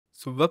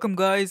So welcome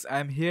guys,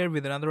 I'm here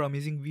with another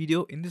amazing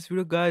video. In this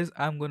video guys,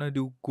 I'm gonna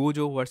do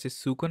Gojo versus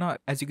Sukuna.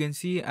 As you can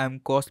see, I'm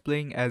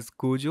cosplaying as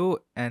Gojo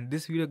and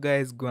this video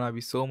guys is gonna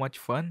be so much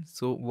fun.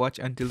 So watch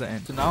until the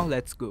end. So now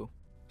let's go.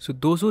 So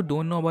those who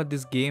don't know about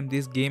this game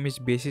is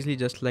basically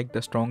just like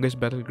the strongest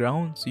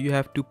battleground. So you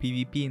have to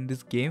PvP in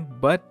this game,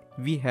 but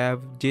we have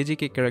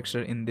JJK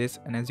character in this,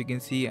 and as you can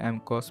see I'm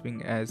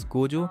cosplaying as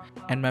Gojo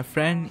and my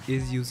friend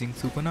is using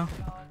Sukuna.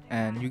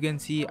 And you can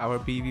see our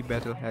PvP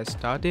battle has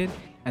started,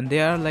 and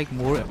there are like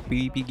more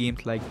PvP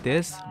games like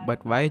this,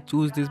 but why I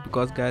choose this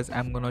because guys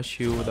I'm gonna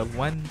show you the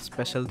one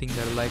special thing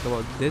that I like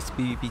about this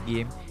PvP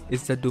game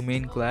is the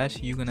domain clash.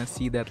 You're gonna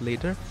see that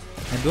later,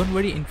 and don't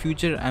worry, in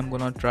future I'm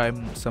gonna try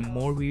some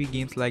more PvP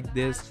games like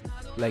this,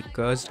 like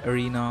Cursed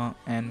Arena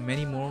and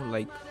many more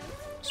like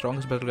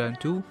Strongest Battleground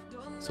 2.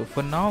 So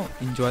for now,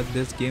 enjoy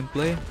this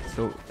gameplay.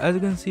 So as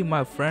you can see,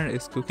 my friend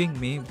is cooking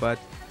me, but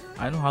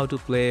I know how to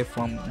play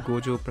from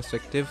Gojo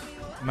perspective.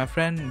 My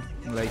friend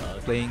like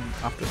playing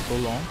after so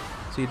long,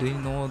 so he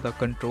didn't know the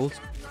controls.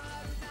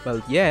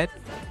 Well, yet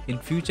in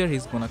future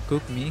he's gonna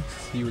cook me.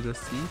 So you will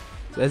just see.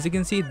 So as you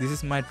can see, this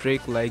is my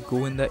trick, like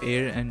go in the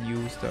air and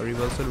use the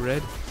reversal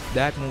red.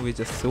 That move is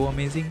just so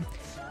amazing.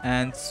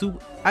 And so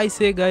I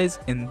say guys,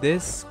 in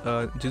this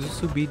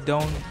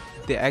Jujutsu-Beatdown,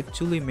 they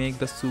actually make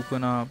the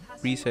Sukuna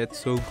preset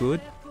so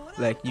good.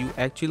 Like you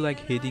actually like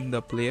hitting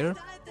the player.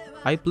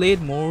 I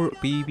played more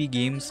PvP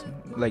games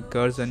like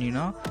Curse and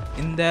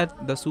in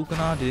that the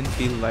Sukuna didn't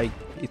feel like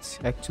it's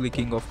actually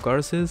king of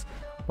curses,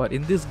 but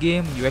in this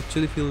game you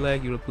actually feel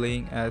like you're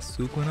playing as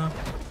Sukuna.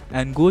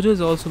 And Gojo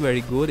is also very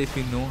good if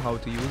you know how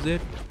to use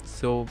it,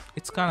 so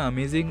it's kinda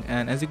amazing.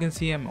 And as you can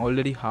see, I'm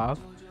already half,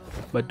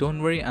 but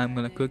don't worry, I'm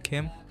gonna cook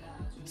him.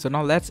 So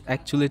now let's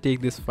actually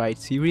take this fight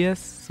serious.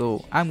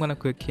 So I'm gonna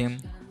cook him.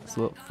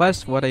 So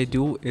first what I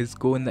do is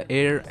go in the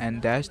air and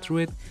dash through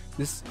it.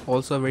 This is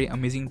also a very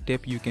amazing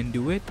tip, you can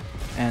do it.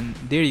 And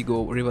there you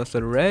go,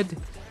 reversal red.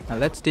 Now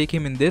let's take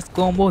him in this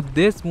combo.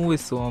 This move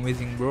is so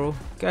amazing, bro.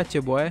 Catch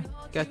your boy,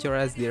 catch your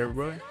ass there,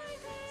 bro.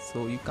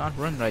 So you can't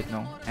run right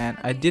now. And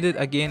I did it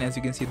again. As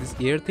you can see, this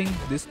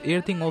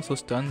air thing also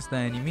stuns the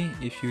enemy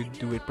if you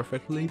do it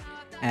perfectly.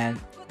 And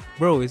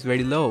bro is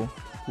very low.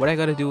 What I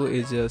gotta do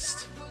is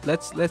just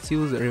let's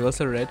use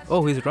reversal red.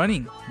 Oh, he's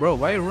running, bro.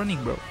 Why are you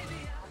running, bro?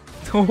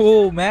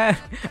 Oh man,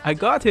 I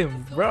got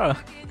him, bruh.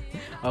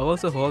 I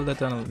also hold the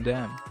tunnel,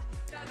 damn.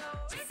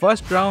 So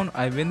first round,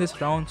 I win this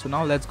round. So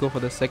now let's go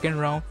for the second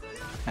round.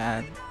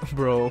 And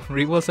bro,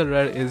 reversal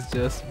red is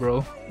just,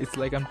 bro, it's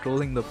like I'm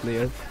trolling the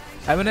player.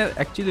 I mean, I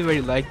actually very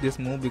like this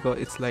move because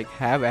it's like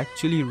have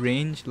actually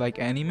range like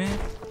anime.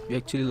 You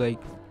actually like,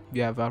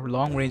 you have a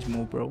long range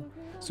move, bro.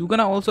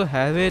 Sukuna also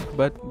have it,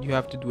 but you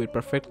have to do it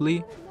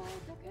perfectly.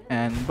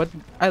 But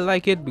I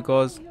like it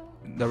because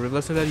the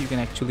reversal red you can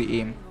actually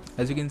aim.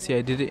 As you can see,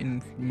 I did it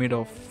in mid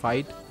of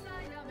fight,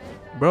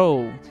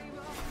 bro.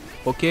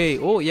 Okay,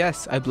 oh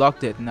yes, I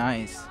blocked it,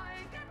 nice.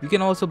 You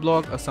can also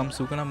block some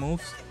Sukuna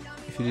moves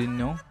if you didn't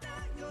know.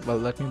 Well,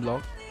 let me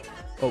block.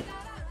 Oh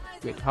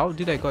wait, how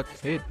did I got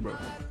hit, bro?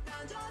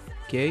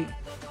 Okay,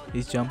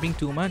 he's jumping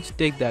too much.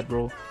 Take that,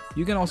 bro.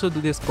 You can also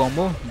do this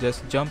combo,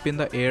 just jump in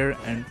the air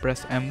and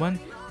press M1.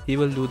 He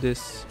will do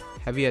this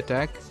heavy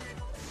attack.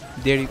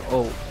 There you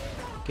go. Oh,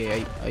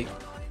 okay,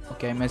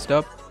 I messed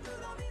up.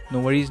 No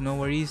worries, no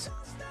worries.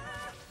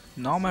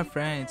 Now my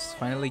friend is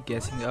finally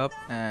guessing up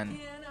and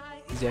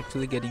he's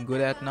actually getting good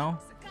at now.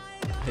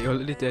 I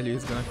already tell you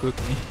he's gonna cook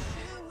me.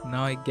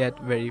 Now I get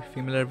very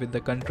familiar with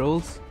the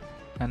controls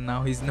and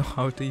now he's know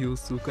how to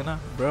use Sukuna,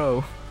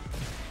 bro.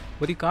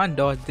 But you can't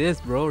dodge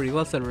this, bro.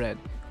 Reversal red,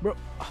 bro.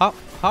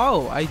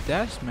 How I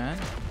dashed, man.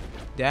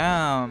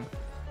 Damn.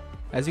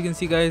 As you can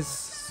see guys,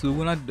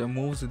 Sukuna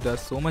moves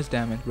does so much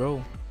damage,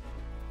 bro.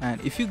 And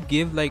if you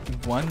give like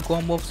one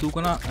combo of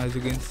Sukuna, as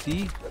you can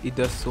see, it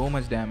does so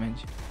much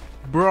damage.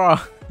 Bro,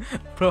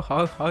 bro,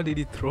 how did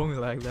he throw me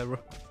like that, bro?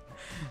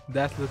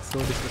 That looks so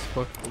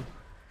disrespectful.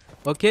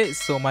 Okay,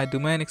 so my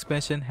domain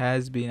expansion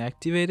has been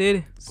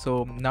activated.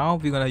 So now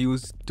we're gonna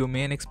use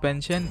domain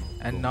expansion.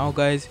 And now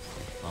guys,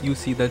 you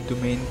see the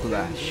domain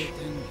clash.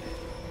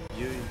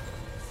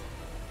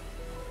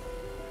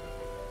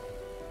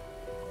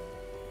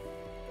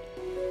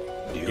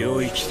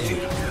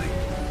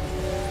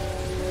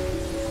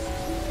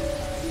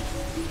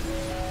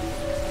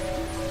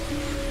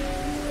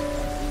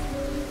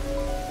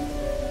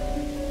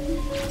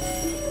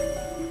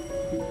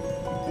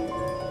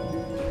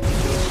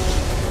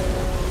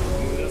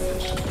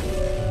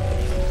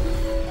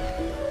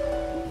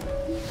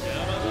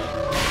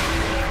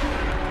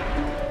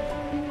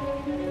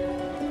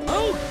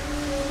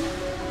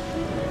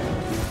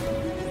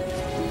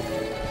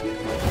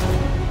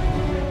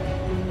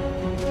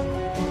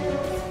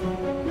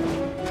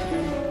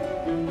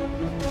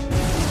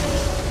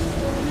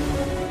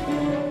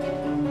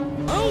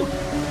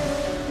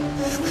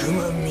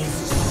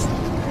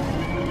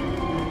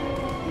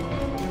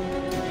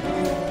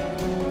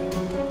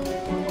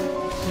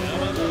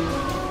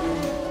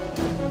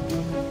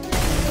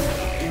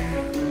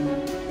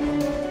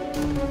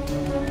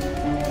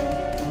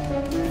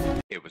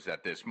 was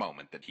at this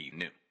moment that he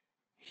knew.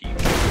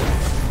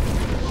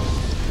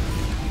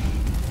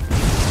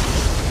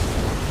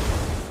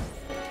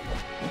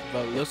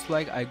 Well, looks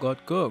like I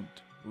got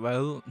cooked.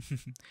 Well,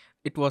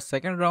 it was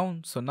second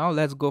round, so now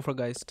let's go for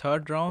guys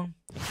third round,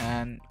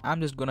 and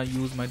I'm just gonna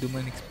use my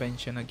domain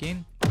expansion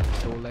again.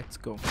 So let's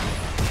go.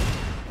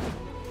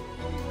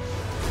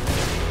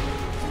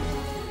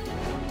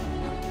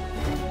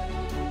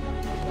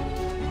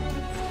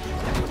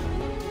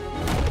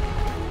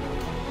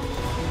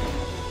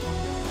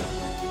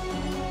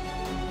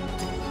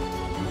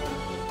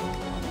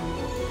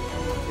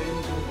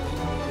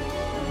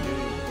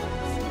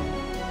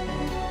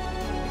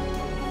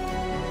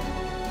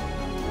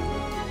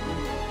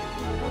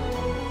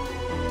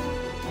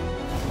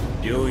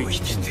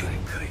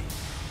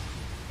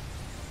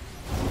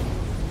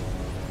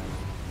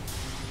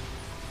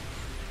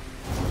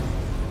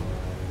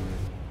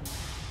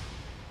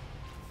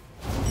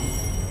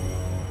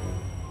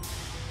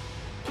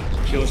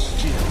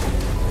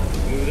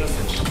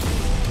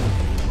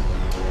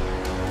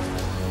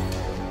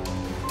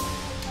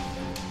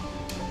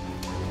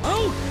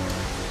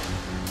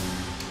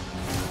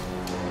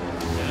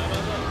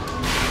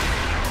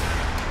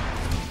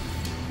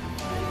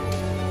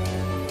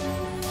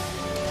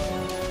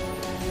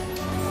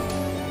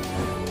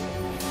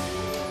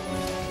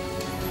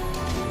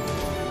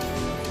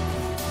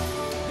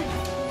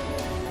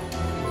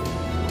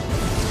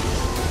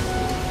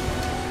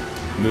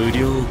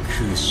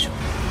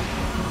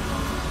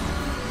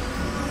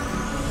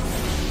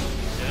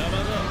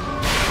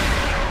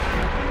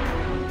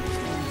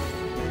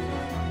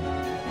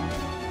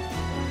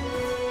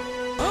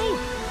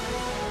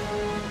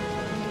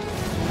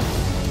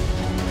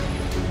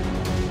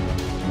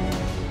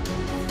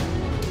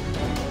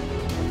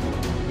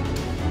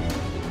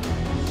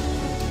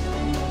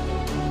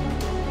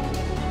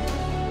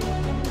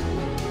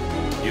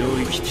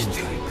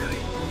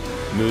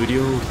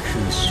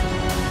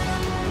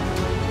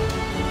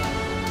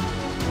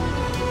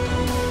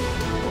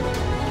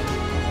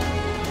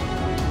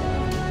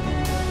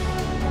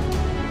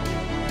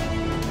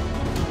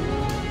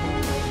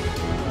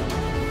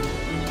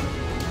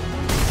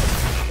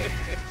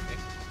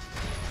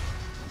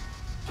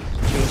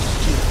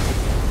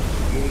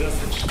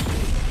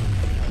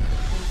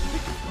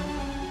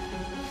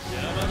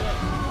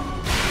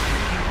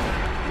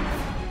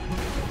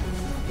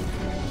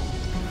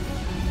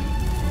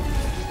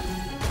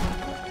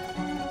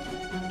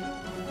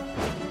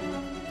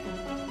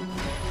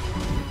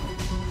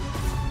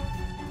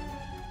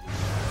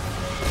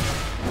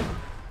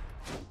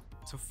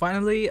 So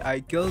finally I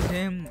killed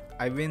him.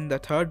 I win the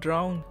third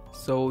round.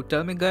 So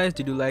tell me guys,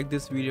 did you like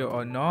this video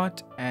or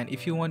not? And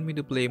if you want me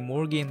to play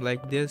more games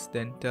like this,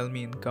 then tell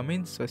me in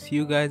comments. So see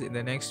you guys in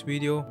the next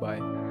video. Bye.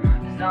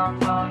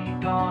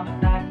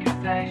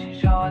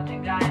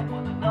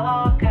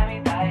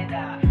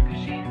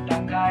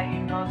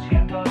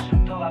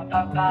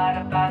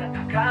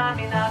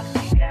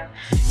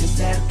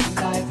 Ser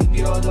深い不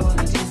平等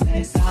な人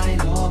生才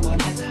能もれな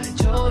い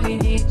上位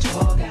に上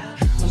が